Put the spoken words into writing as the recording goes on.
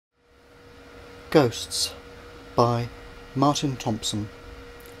Ghosts by Martin Thompson.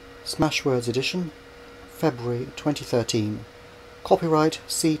 Smashwords edition, February 2013. Copyright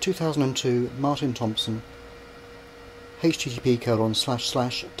C 2002 Martin Thompson.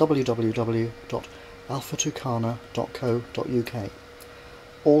 http://www.alphatucana.co.uk.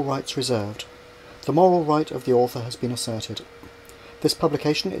 All rights reserved. The moral right of the author has been asserted. This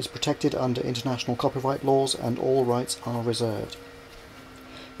publication is protected under international copyright laws and all rights are reserved.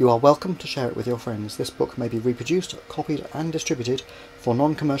 You are welcome to share it with your friends. This book may be reproduced, copied and distributed for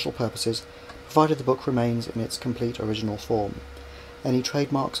non-commercial purposes, provided the book remains in its complete original form. Any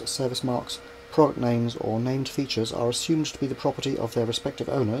trademarks, service marks, product names or named features are assumed to be the property of their respective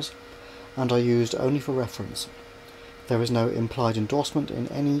owners and are used only for reference. There is no implied endorsement in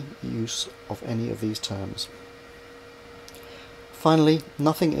any use of any of these terms. Finally,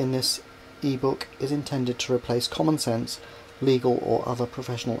 nothing in this e-book is intended to replace common sense, legal or other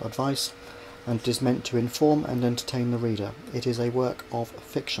professional advice, and it is meant to inform and entertain the reader. It is a work of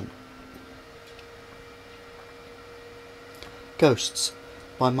fiction. Ghosts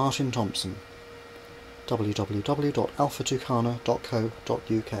by Martin Thompson.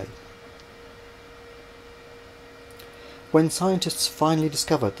 www.alphatucana.co.uk. When scientists finally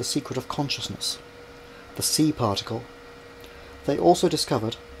discovered the secret of consciousness, the C particle, they also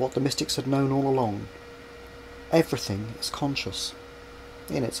discovered what the mystics had known all along. Everything is conscious,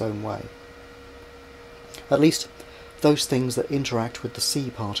 in its own way. At least, those things that interact with the C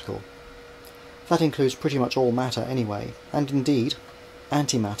particle. That includes pretty much all matter anyway, and indeed,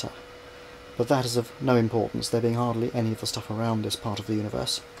 antimatter. But that is of no importance, there being hardly any of the stuff around this part of the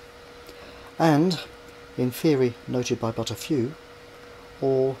universe. And, in theory noted by but a few,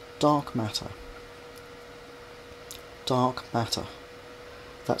 all dark matter. Dark matter.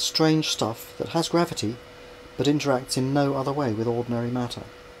 That strange stuff that has gravity, but interacts in no other way with ordinary matter.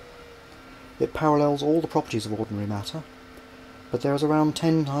 It parallels all the properties of ordinary matter, but there is around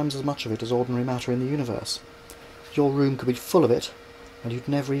 10 times as much of it as ordinary matter in the universe. Your room could be full of it, and you'd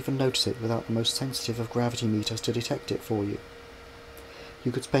never even notice it without the most sensitive of gravity meters to detect it for you.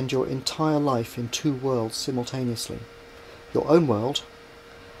 You could spend your entire life in two worlds simultaneously, your own world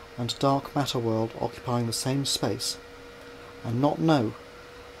and a dark matter world occupying the same space, and not know,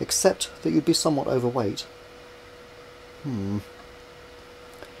 except that you'd be somewhat overweight.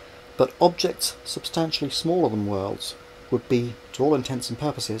 But objects substantially smaller than worlds would be, to all intents and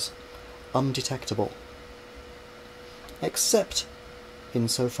purposes, undetectable. Except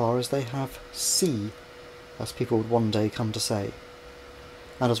insofar as they have C, as people would one day come to say.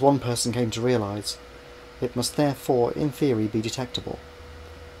 And as one person came to realise, it must therefore, in theory, be detectable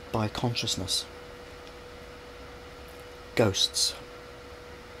by consciousness. Ghosts.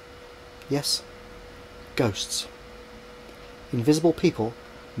 Yes, ghosts. Invisible people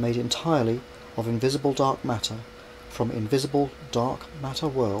made entirely of invisible dark matter from invisible dark matter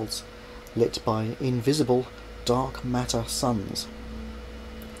worlds lit by invisible dark matter suns.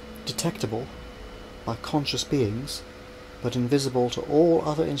 Detectable by conscious beings, but invisible to all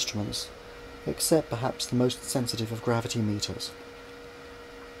other instruments except perhaps the most sensitive of gravity meters.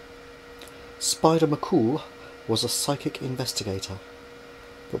 Spider McCool was a psychic investigator,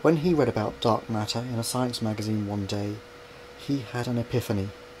 but when he read about dark matter in a science magazine one day, he had an epiphany.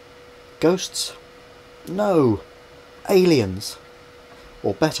 Ghosts? No! Aliens!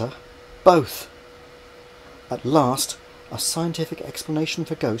 Or better, both! At last, a scientific explanation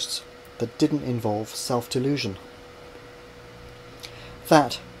for ghosts that didn't involve self-delusion.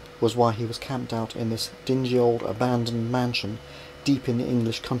 That was why he was camped out in this dingy old abandoned mansion deep in the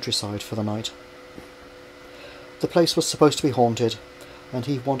English countryside for the night. The place was supposed to be haunted, and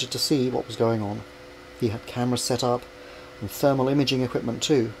he wanted to see what was going on. He had cameras set up, and thermal imaging equipment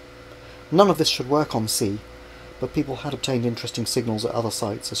too. None of this should work on C, but people had obtained interesting signals at other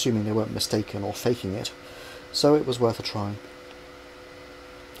sites, assuming they weren't mistaken or faking it, so it was worth a try.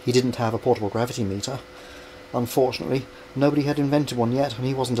 He didn't have a portable gravity meter. Unfortunately, nobody had invented one yet, and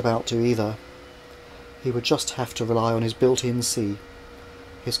he wasn't about to either. He would just have to rely on his built-in C,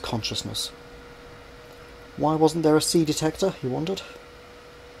 his consciousness. Why wasn't there a C detector, he wondered.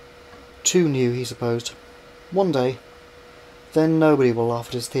 Too new, he supposed. One day, then nobody will laugh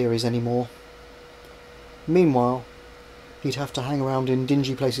at his theories anymore. Meanwhile, he'd have to hang around in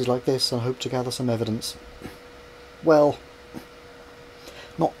dingy places like this and hope to gather some evidence. Well,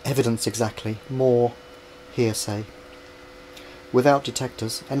 not evidence exactly, more hearsay. Without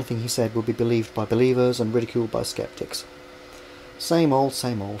detectors, anything he said would be believed by believers and ridiculed by skeptics. Same old,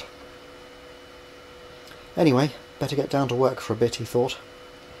 same old. Anyway, better get down to work for a bit, he thought.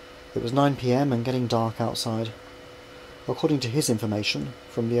 It was 9 p.m. and getting dark outside. According to his information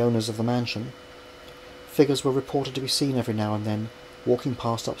from the owners of the mansion, Figures were reported to be seen every now and then, walking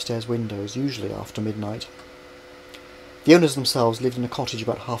past upstairs windows, usually after midnight. The owners themselves lived in a cottage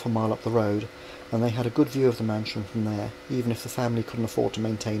about half a mile up the road, and they had a good view of the mansion from there, even if the family couldn't afford to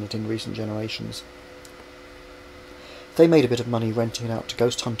maintain it in recent generations. They made a bit of money renting it out to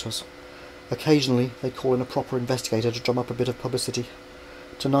ghost hunters. Occasionally they'd call in a proper investigator to drum up a bit of publicity.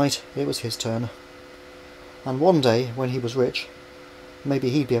 Tonight it was his turn. And one day, when he was rich, maybe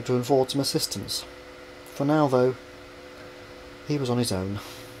he'd be able to afford some assistance. For now, though, he was on his own.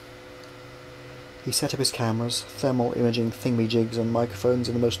 He set up his cameras, thermal imaging thingy-jigs and microphones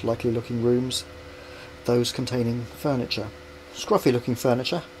in the most likely-looking rooms, those containing furniture. Scruffy-looking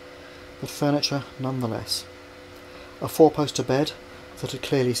furniture, but furniture nonetheless. A four-poster bed that had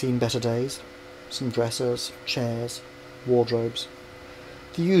clearly seen better days, some dressers, chairs, wardrobes,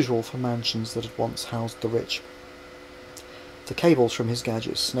 the usual for mansions that had once housed the rich. The cables from his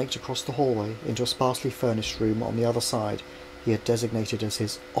gadgets snaked across the hallway into a sparsely furnished room on the other side he had designated as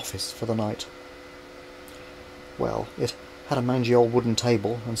his office for the night. Well, it had a mangy old wooden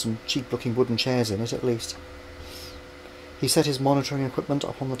table and some cheap-looking wooden chairs in it, at least. He set his monitoring equipment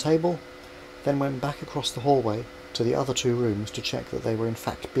up on the table, then went back across the hallway to the other two rooms to check that they were in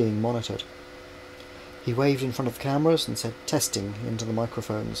fact being monitored. He waved in front of the cameras and said "testing" into the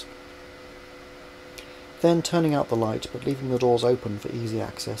microphones. Then, turning out the light but leaving the doors open for easy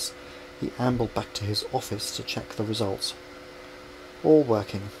access, he ambled back to his office to check the results. All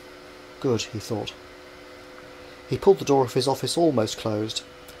working. Good, he thought. He pulled the door of his office almost closed,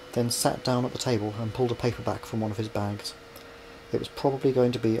 then sat down at the table and pulled a paperback from one of his bags. It was probably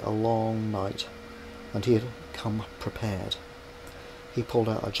going to be a long night, and he had come prepared. He pulled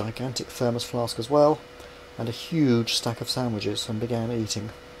out a gigantic thermos flask as well, and a huge stack of sandwiches, and began eating.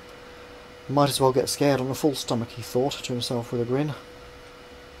 Might as well get scared on a full stomach, he thought to himself with a grin.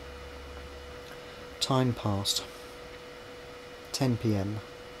 Time passed. 10 p.m.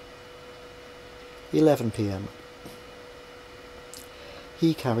 11 p.m.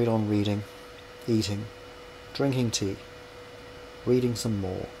 He carried on reading, eating, drinking tea, reading some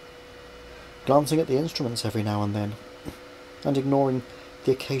more, glancing at the instruments every now and then, and ignoring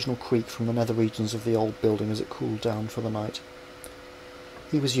the occasional creak from the nether regions of the old building as it cooled down for the night.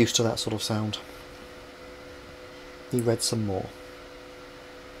 He was used to that sort of sound. He read some more.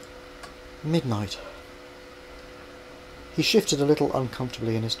 Midnight. He shifted a little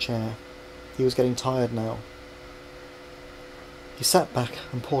uncomfortably in his chair. He was getting tired now. He sat back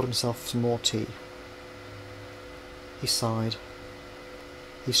and poured himself some more tea. He sighed.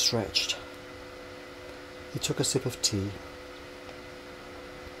 He stretched. He took a sip of tea.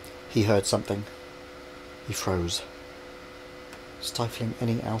 He heard something. He froze, stifling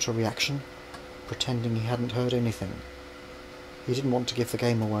any outer reaction, pretending he hadn't heard anything. He didn't want to give the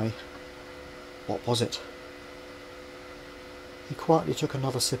game away. What was it? He quietly took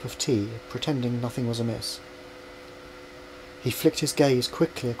another sip of tea, pretending nothing was amiss. He flicked his gaze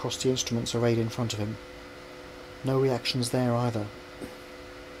quickly across the instruments arrayed in front of him. No reactions there either.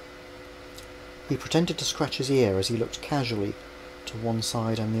 He pretended to scratch his ear as he looked casually to one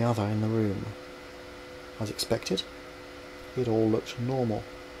side and the other in the room. As expected, it all looked normal.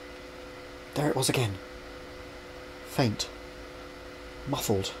 There it was again. Faint.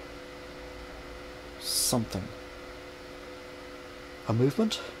 Muffled. Something. A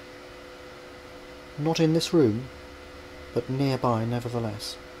movement? Not in this room, but nearby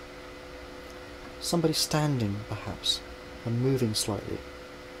nevertheless. Somebody standing, perhaps, and moving slightly.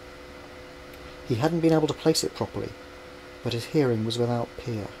 He hadn't been able to place it properly, but his hearing was without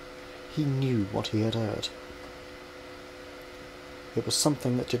peer. He knew what he had heard. It was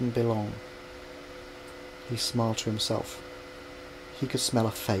something that didn't belong. He smiled to himself. He could smell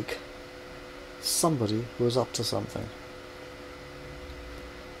a fake. Somebody who was up to something.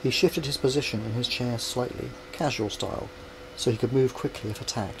 He shifted his position in his chair slightly, casual style, so he could move quickly if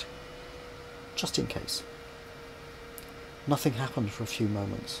attacked. Just in case. Nothing happened for a few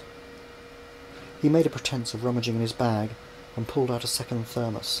moments. He made a pretense of rummaging in his bag and pulled out a second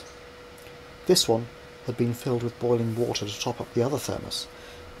thermos. This one had been filled with boiling water to top up the other thermos,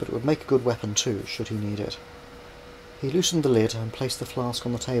 but it would make a good weapon too, should he need it. He loosened the lid and placed the flask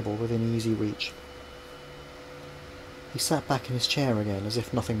on the table within easy reach. He sat back in his chair again as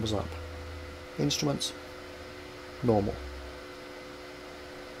if nothing was up. Instruments? Normal.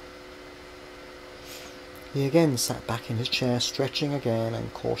 He again sat back in his chair, stretching again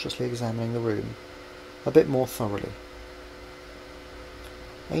and cautiously examining the room, a bit more thoroughly.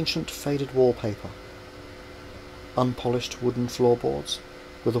 Ancient faded wallpaper. Unpolished wooden floorboards,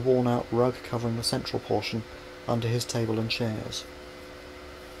 with a worn-out rug covering the central portion under his table and chairs.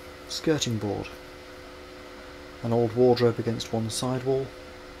 Skirting board. An old wardrobe against one side wall,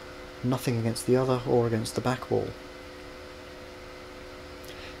 nothing against the other or against the back wall.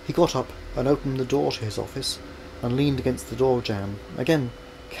 He got up and opened the door to his office and leaned against the door jamb, again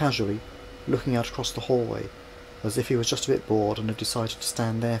casually, looking out across the hallway, as if he was just a bit bored and had decided to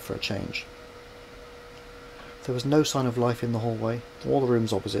stand there for a change. There was no sign of life in the hallway, or the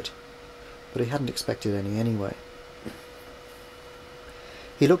rooms opposite, but he hadn't expected any anyway.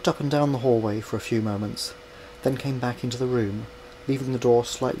 He looked up and down the hallway for a few moments, then came back into the room, leaving the door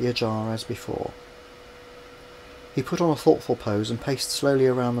slightly ajar as before. He put on a thoughtful pose and paced slowly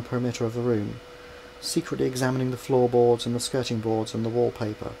around the perimeter of the room, secretly examining the floorboards and the skirting boards and the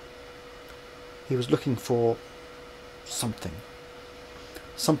wallpaper. He was looking for something.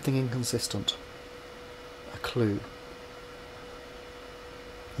 Something inconsistent. A clue.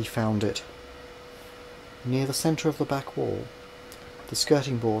 He found it. Near the centre of the back wall, the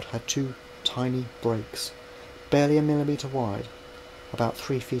skirting board had two tiny breaks, barely a millimetre wide, about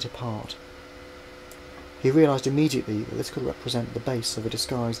 3 feet apart. He realised immediately that this could represent the base of a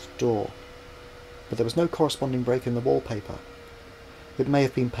disguised door, but there was no corresponding break in the wallpaper. It may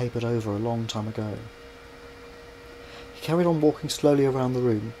have been papered over a long time ago. He carried on walking slowly around the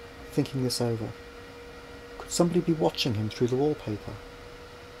room, thinking this over. Could somebody be watching him through the wallpaper?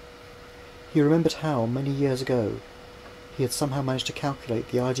 He remembered how, many years ago, he had somehow managed to calculate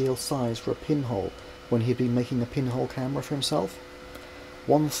the ideal size for a pinhole when he had been making a pinhole camera for himself.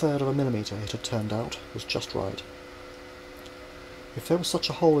 1/3 of a millimetre, it had turned out, was just right. If there was such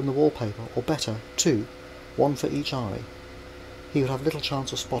a hole in the wallpaper, or better, two, one for each eye, he would have little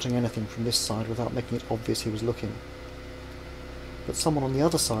chance of spotting anything from this side without making it obvious he was looking. But someone on the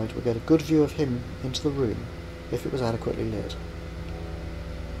other side would get a good view of him into the room if it was adequately lit.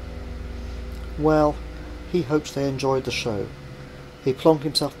 Well, he hoped they enjoyed the show. He plonked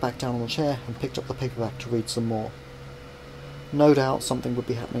himself back down on the chair and picked up the paperback to read some more. No doubt something would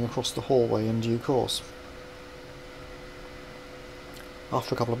be happening across the hallway in due course.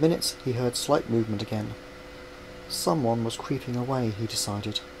 After a couple of minutes, he heard slight movement again. Someone was creeping away, he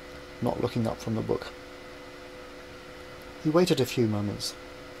decided, not looking up from the book. He waited a few moments,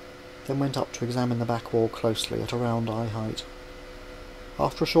 then went up to examine the back wall closely at around eye height.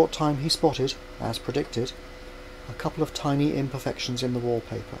 After a short time he spotted, as predicted, a couple of tiny imperfections in the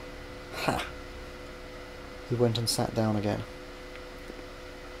wallpaper. Ha! He went and sat down again.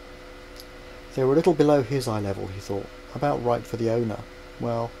 They were a little below his eye level, he thought, about right for the owner.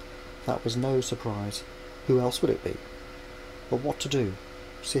 Well, that was no surprise. Who else would it be? But what to do?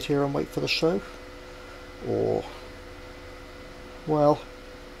 Sit here and wait for the show? Or... well,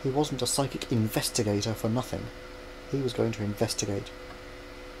 he wasn't a psychic investigator for nothing. He was going to investigate.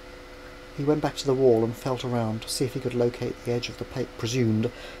 He went back to the wall and felt around to see if he could locate the edge of the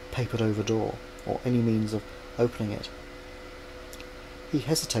presumed papered-over door, or any means of opening it. He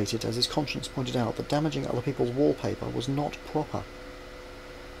hesitated as his conscience pointed out that damaging other people's wallpaper was not proper.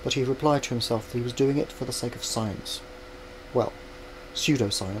 But he replied to himself that he was doing it for the sake of science. Well,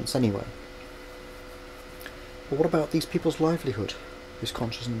 pseudoscience anyway. But what about these people's livelihood? His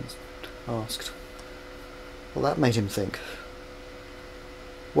conscience asked. Well, that made him think.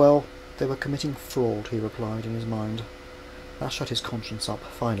 Well, they were committing fraud, he replied in his mind. That shut his conscience up,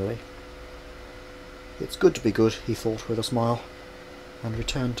 finally. It's good to be good, he thought with a smile, and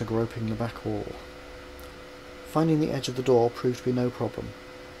returned to groping the back wall. Finding the edge of the door proved to be no problem,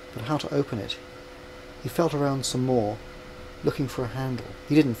 but how to open it? He felt around some more, looking for a handle.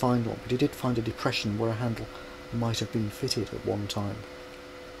 He didn't find one, but he did find a depression where a handle might have been fitted at one time.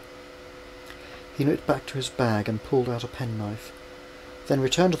 He went back to his bag and pulled out a penknife, then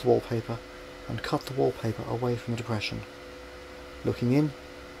returned to the wallpaper and cut the wallpaper away from the depression. Looking in,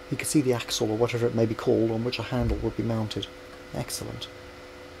 he could see the axle, or whatever it may be called, on which a handle would be mounted. Excellent.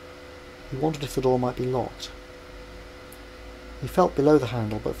 He wondered if the door might be locked. He felt below the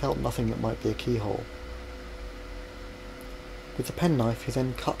handle, but felt nothing that might be a keyhole. With the penknife he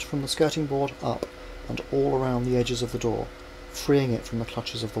then cut from the skirting board up and all around the edges of the door, freeing it from the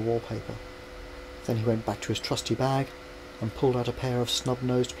clutches of the wallpaper. Then he went back to his trusty bag and pulled out a pair of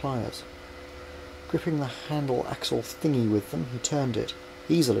snub-nosed pliers. Gripping the handle axle thingy with them, he turned it,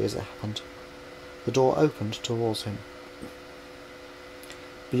 easily as it happened. The door opened towards him.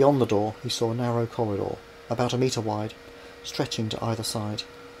 Beyond the door he saw a narrow corridor, about 1 metre wide, stretching to either side.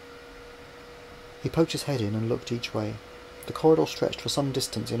 He poked his head in and looked each way. The corridor stretched for some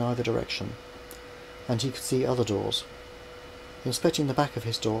distance in either direction, and he could see other doors. Inspecting the back of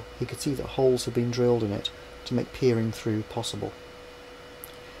his door, he could see that holes had been drilled in it to make peering through possible.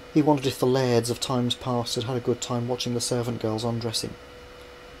 He wondered if the lairds of times past had had a good time watching the servant girls undressing.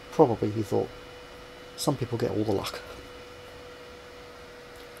 Probably, he thought. Some people get all the luck.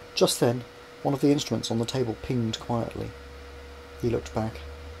 Just then, one of the instruments on the table pinged quietly. He looked back.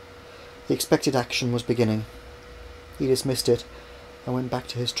 The expected action was beginning. He dismissed it and went back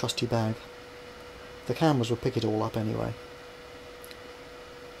to his trusty bag. The cameras would pick it all up anyway.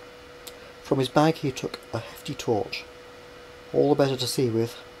 From his bag he took a hefty torch, all the better to see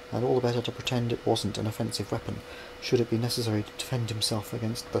with, and all the better to pretend it wasn't an offensive weapon, should it be necessary to defend himself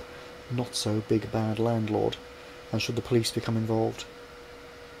against the not-so-big-bad landlord, and should the police become involved.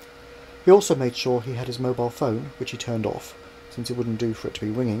 He also made sure he had his mobile phone, which he turned off, since it wouldn't do for it to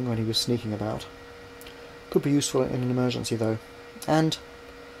be ringing when he was sneaking about. Could be useful in an emergency, though. And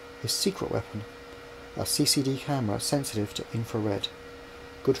his secret weapon, a CCD camera sensitive to infrared,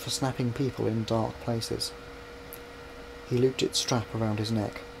 good for snapping people in dark places. He looped its strap around his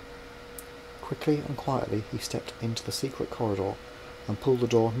neck. Quickly and quietly he stepped into the secret corridor and pulled the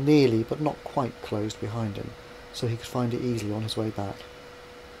door nearly but not quite closed behind him, so he could find it easily on his way back.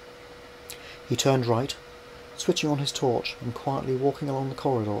 He turned right, switching on his torch and quietly walking along the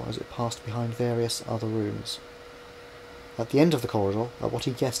corridor as it passed behind various other rooms. At the end of the corridor, at what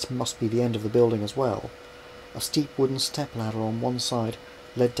he guessed must be the end of the building as well, a steep wooden step-ladder on one side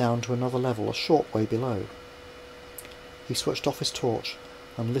led down to another level a short way below. He switched off his torch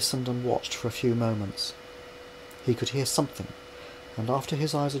and listened and watched for a few moments. He could hear something, and after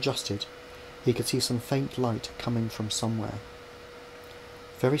his eyes adjusted, he could see some faint light coming from somewhere.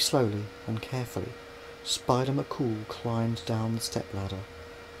 Very slowly and carefully, Spider McCool climbed down the step-ladder,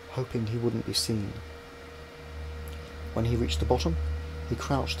 hoping he wouldn't be seen. When he reached the bottom, he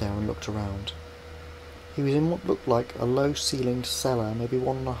crouched there and looked around. He was in what looked like a low-ceilinged cellar, maybe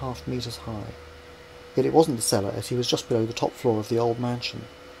 1.5 meters high. Yet it wasn't the cellar, as he was just below the top floor of the old mansion.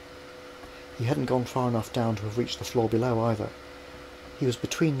 He hadn't gone far enough down to have reached the floor below either. He was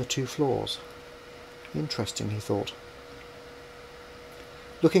between the two floors. Interesting, he thought.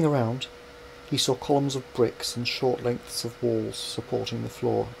 Looking around, he saw columns of bricks and short lengths of walls supporting the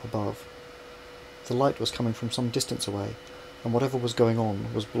floor above. The light was coming from some distance away, and whatever was going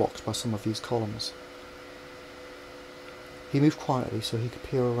on was blocked by some of these columns. He moved quietly so he could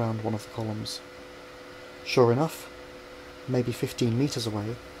peer around one of the columns. Sure enough, maybe 15 meters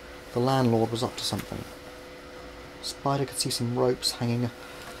away, the landlord was up to something. Spider could see some ropes hanging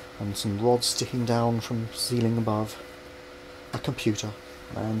and some rods sticking down from the ceiling above, a computer,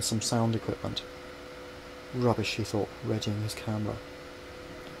 and some sound equipment. Rubbish, he thought, readying his camera.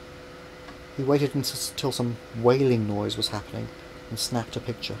 He waited until some wailing noise was happening and snapped a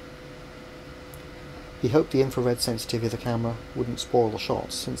picture. He hoped the infrared sensitivity of the camera wouldn't spoil the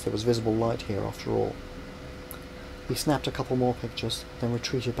shots, since there was visible light here after all. He snapped a couple more pictures, then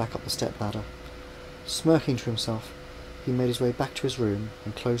retreated back up the step-ladder. Smirking to himself, he made his way back to his room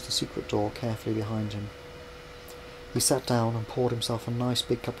and closed the secret door carefully behind him. He sat down and poured himself a nice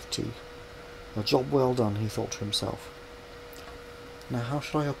big cup of tea. A job well done, he thought to himself. Now how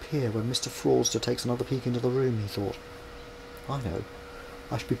should I appear when Mr. Fraudster takes another peek into the room, he thought. I know.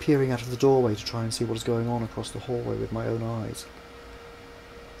 I should be peering out of the doorway to try and see what is going on across the hallway with my own eyes.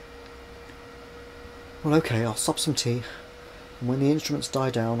 Well, okay, I'll sup some tea, and when the instruments die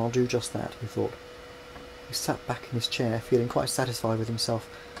down, I'll do just that, he thought. He sat back in his chair, feeling quite satisfied with himself,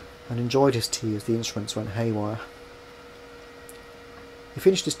 and enjoyed his tea as the instruments went haywire. He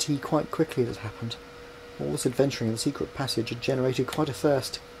finished his tea quite quickly, as it happened. All this adventuring in the secret passage had generated quite a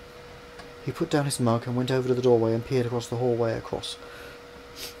thirst. He put down his mug and went over to the doorway and peered across the hallway across.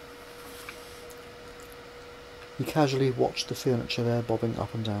 He casually watched the furniture there bobbing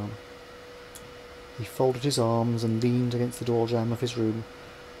up and down. He folded his arms and leaned against the door jamb of his room,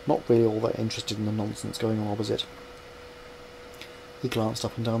 not really all that interested in the nonsense going on opposite. He glanced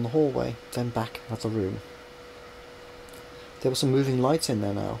up and down the hallway, then back at the room. There were some moving lights in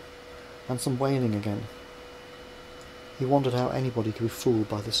there now, and some wailing again. He wondered how anybody could be fooled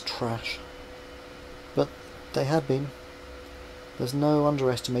by this trash. But they had been. There's no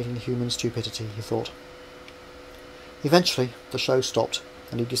underestimating human stupidity, he thought. Eventually, the show stopped,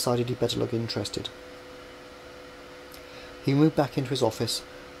 and he decided he'd better look interested. He moved back into his office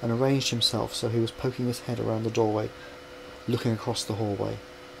and arranged himself so he was poking his head around the doorway, looking across the hallway.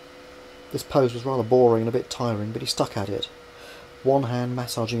 This pose was rather boring and a bit tiring, but he stuck at it, one hand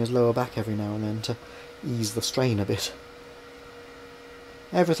massaging his lower back every now and then to ease the strain a bit.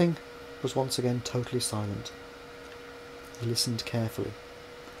 Everything was once again totally silent. He listened carefully.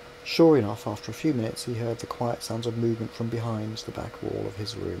 Sure enough, after a few minutes he heard the quiet sounds of movement from behind the back wall of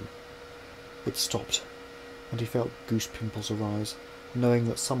his room. It stopped, and he felt goose pimples arise, knowing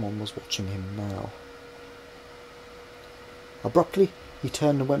that someone was watching him now. Abruptly, he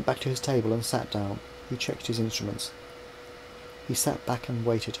turned and went back to his table and sat down, He checked his instruments. He sat back and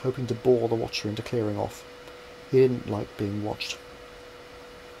waited, hoping to bore the watcher into clearing off. He didn't like being watched.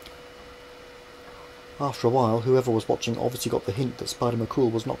 After a while, whoever was watching obviously got the hint that Spider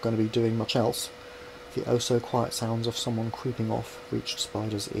McCool was not going to be doing much else. The oh-so-quiet sounds of someone creeping off reached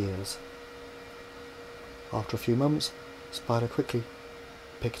Spider's ears. After a few moments, Spider quickly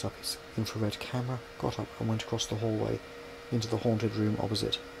picked up his infrared camera, got up and went across the hallway into the haunted room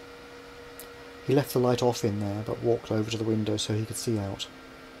opposite. He left the light off in there, but walked over to the window so he could see out.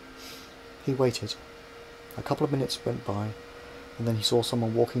 He waited. A couple of minutes went by, and then he saw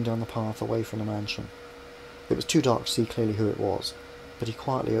someone walking down the path away from the mansion. It was too dark to see clearly who it was, but he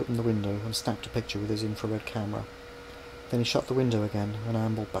quietly opened the window and snapped a picture with his infrared camera. Then he shut the window again and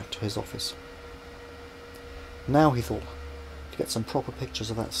ambled back to his office. Now, he thought, to get some proper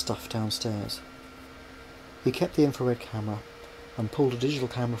pictures of that stuff downstairs. He kept the infrared camera and pulled a digital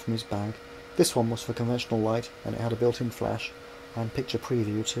camera from his bag. This one was for conventional light, and it had a built-in flash and picture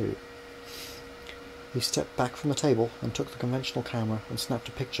preview too. He stepped back from the table and took the conventional camera and snapped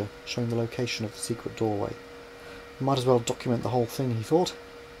a picture showing the location of the secret doorway. Might as well document the whole thing, he thought.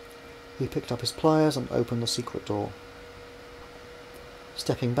 He picked up his pliers and opened the secret door.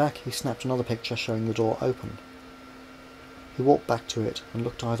 Stepping back, he snapped another picture showing the door open. He walked back to it and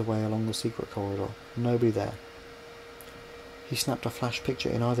looked either way along the secret corridor. Nobody there. He snapped a flash picture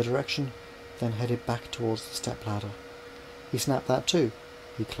in either direction, then headed back towards the stepladder. He snapped that too.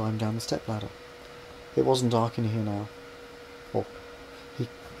 He climbed down the stepladder. It wasn't dark in here now. Or,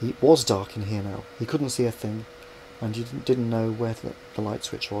 it was dark in here now. He couldn't see a thing, and he didn't know where the light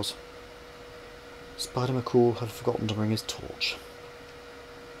switch was. Spider McCool had forgotten to bring his torch.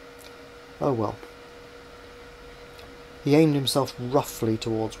 Oh well. He aimed himself roughly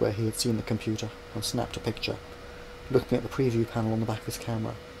towards where he had seen the computer and snapped a picture, looking at the preview panel on the back of his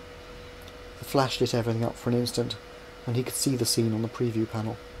camera. The flash lit everything up for an instant, and he could see the scene on the preview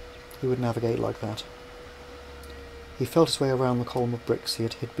panel. He would navigate like that. He felt his way around the column of bricks he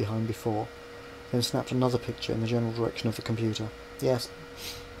had hid behind before, then snapped another picture in the general direction of the computer. Yes,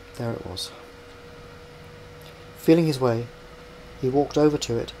 there it was. Feeling his way, he walked over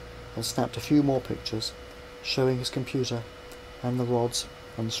to it and snapped a few more pictures, showing his computer and the rods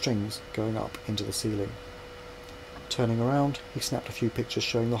and the strings going up into the ceiling. Turning around, he snapped a few pictures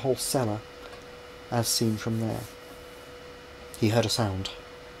showing the whole cellar as seen from there. He heard a sound.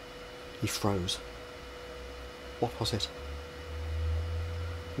 He froze. What was it?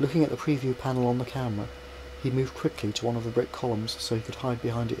 Looking at the preview panel on the camera, he moved quickly to one of the brick columns so he could hide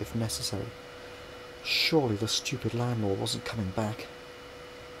behind it if necessary. Surely the stupid landlord wasn't coming back.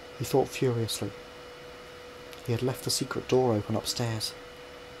 He thought furiously. He had left the secret door open upstairs.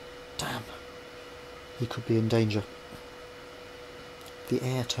 Damn! He could be in danger. The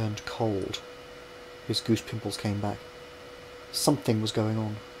air turned cold. His goose pimples came back. Something was going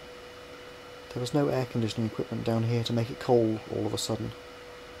on. There was no air conditioning equipment down here to make it cold all of a sudden.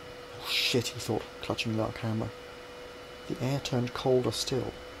 Oh shit, he thought, clutching the camera. The air turned colder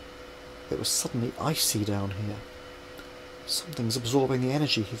still. It was suddenly icy down here. Something's absorbing the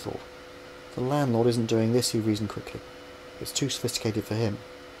energy, he thought. The landlord isn't doing this, he reasoned quickly. It's too sophisticated for him.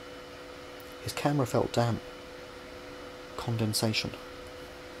 His camera felt damp. Condensation.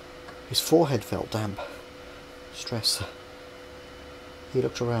 His forehead felt damp. Stress. He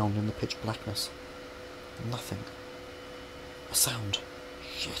looked around in the pitch blackness. Nothing. A sound.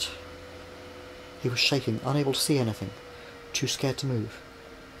 Shit. He was shaking, unable to see anything, too scared to move.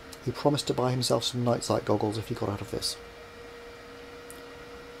 He promised to buy himself some night sight goggles if he got out of this.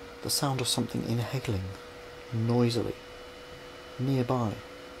 The sound of something inhaling, noisily, nearby.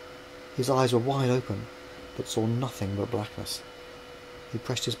 His eyes were wide open, but saw nothing but blackness. He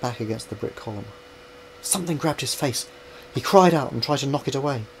pressed his back against the brick column. Something grabbed his face. He cried out and tried to knock it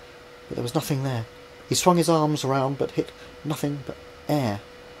away, but there was nothing there. He swung his arms around, but hit nothing but air.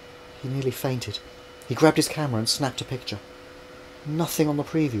 He nearly fainted. He grabbed his camera and snapped a picture. Nothing on the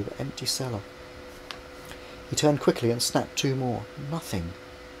preview but empty cellar. He turned quickly and snapped two more. Nothing.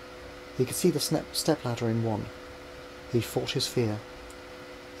 He could see the stepladder in one. He fought his fear.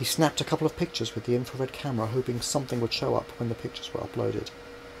 He snapped a couple of pictures with the infrared camera, hoping something would show up when the pictures were uploaded.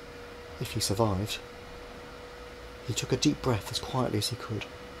 If he survived. He took a deep breath as quietly as he could.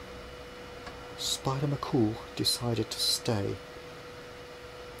 Spider McCool decided to stay.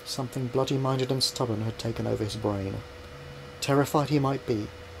 Something bloody-minded and stubborn had taken over his brain. Terrified he might be,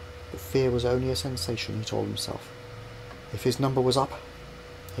 but fear was only a sensation, he told himself. If his number was up,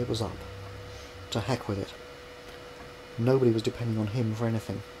 it was up. To heck with it. Nobody was depending on him for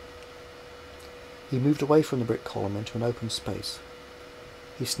anything. He moved away from the brick column into an open space.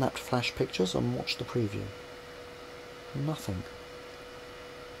 He snapped flash pictures and watched the preview. Nothing.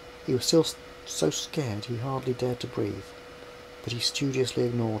 He was still so scared he hardly dared to breathe, but he studiously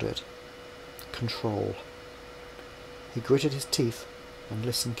ignored it. Control. He gritted his teeth and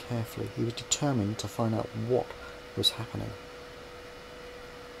listened carefully. He was determined to find out what was happening.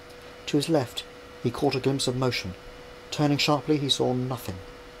 To his left, he caught a glimpse of motion. Turning sharply, he saw nothing.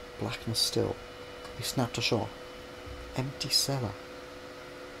 Blackness still. He snapped a shot. Empty cellar.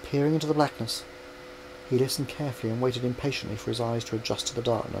 Peering into the blackness, he listened carefully and waited impatiently for his eyes to adjust to the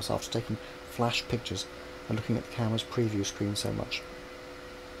darkness after taking flash pictures and looking at the camera's preview screen so much.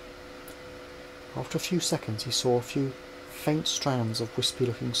 After a few seconds, he saw a few faint strands of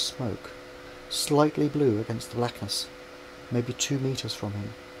wispy-looking smoke, slightly blue against the blackness, maybe 2 meters from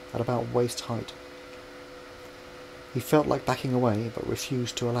him, at about waist height. He felt like backing away, but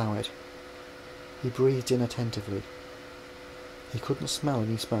refused to allow it. He breathed in attentively. He couldn't smell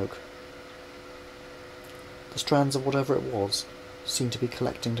any smoke. The strands of whatever it was seemed to be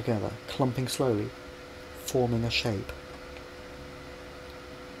collecting together, clumping slowly, forming a shape.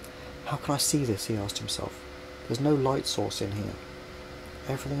 How can I see this? He asked himself. There's no light source in here.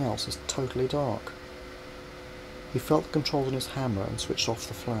 Everything else is totally dark. He felt the controls on his hammer and switched off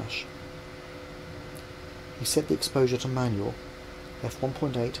the flash. He set the exposure to manual,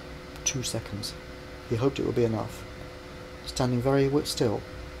 f1.8, 2 seconds. He hoped it would be enough. Standing very still,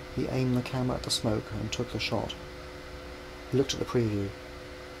 he aimed the camera at the smoke and took the shot. He looked at the preview.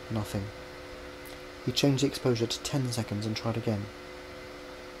 Nothing. He changed the exposure to 10 seconds and tried again.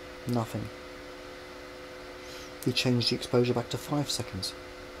 Nothing. He changed the exposure back to 5 seconds.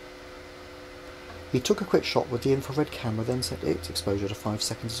 He took a quick shot with the infrared camera, then set its exposure to 5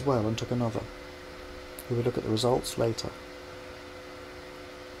 seconds as well and took another. He would look at the results later.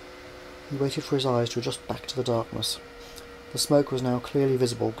 He waited for his eyes to adjust back to the darkness. The smoke was now clearly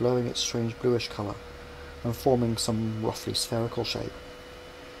visible, glowing its strange bluish colour, and forming some roughly spherical shape.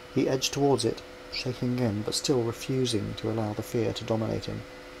 He edged towards it, shaking again, but still refusing to allow the fear to dominate him.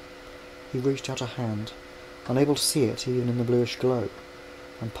 He reached out a hand, unable to see it even in the bluish glow,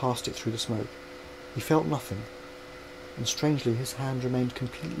 and passed it through the smoke. He felt nothing, and strangely his hand remained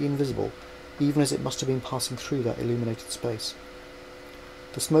completely invisible, even as it must have been passing through that illuminated space.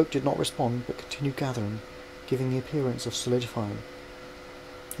 The smoke did not respond, but continued gathering, giving the appearance of solidifying.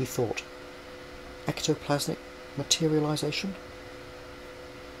 He thought, ectoplasmic materialization?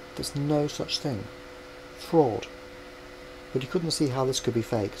 There's no such thing. Fraud. But he couldn't see how this could be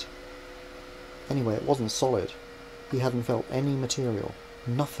faked. Anyway, it wasn't solid. He hadn't felt any material.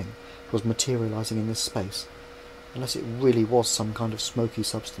 Nothing was materializing in this space, unless it really was some kind of smoky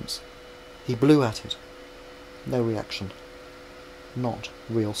substance. He blew at it. No reaction. Not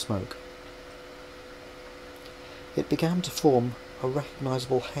real smoke. It began to form a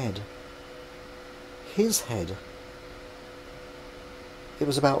recognizable head. His head. It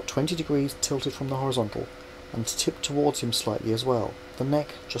was about 20 degrees tilted from the horizontal, and tipped towards him slightly as well. The neck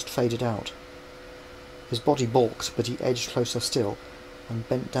just faded out. His body balked, but he edged closer still, and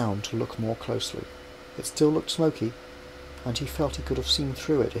bent down to look more closely. It still looked smoky, and he felt he could have seen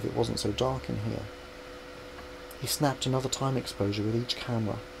through it if it wasn't so dark in here. He snapped another time exposure with each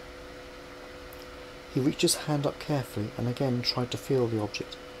camera. He reached his hand up carefully and again tried to feel the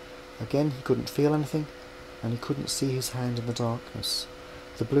object. Again he couldn't feel anything, and he couldn't see his hand in the darkness.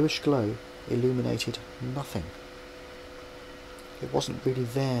 The bluish glow illuminated nothing. It wasn't really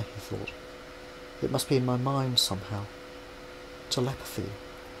there, he thought. It must be in my mind somehow. Telepathy,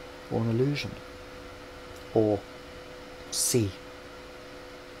 or an illusion, or see.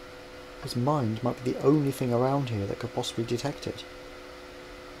 His mind might be the only thing around here that could possibly detect it.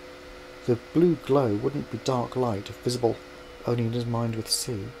 The blue glow wouldn't be dark light if visible only in his mind with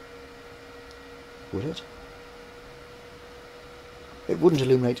C. Would it? It wouldn't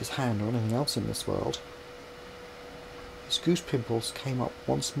illuminate his hand or anything else in this world. His goose pimples came up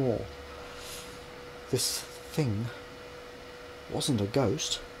once more. This thing wasn't a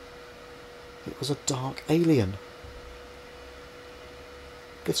ghost. It was a dark alien.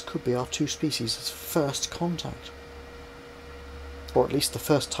 This could be our two species' first contact. Or at least the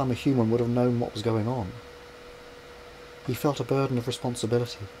first time a human would have known what was going on. He felt a burden of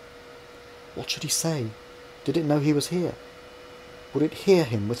responsibility. What should he say? Did it know he was here? Would it hear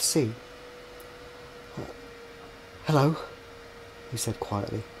him with C? Hello, he said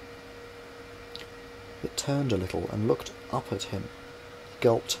quietly. It turned a little and looked up at him. He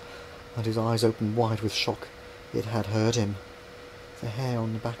gulped, and his eyes opened wide with shock. It had heard him. The hair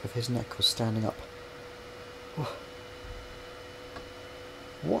on the back of his neck was standing up.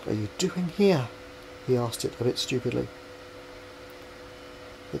 What are you doing here? He asked it a bit stupidly.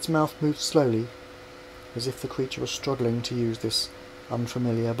 Its mouth moved slowly, as if the creature was struggling to use this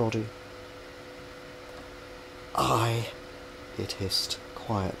unfamiliar body. "I," it hissed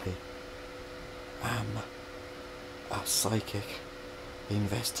quietly, "am a psychic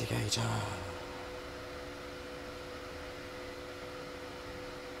investigator."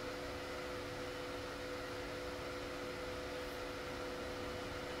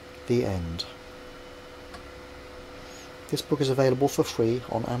 The end. This book is available for free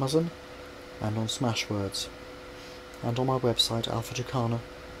on Amazon and on Smashwords, and on my website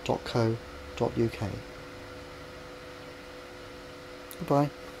alphaducana.co.uk. Goodbye.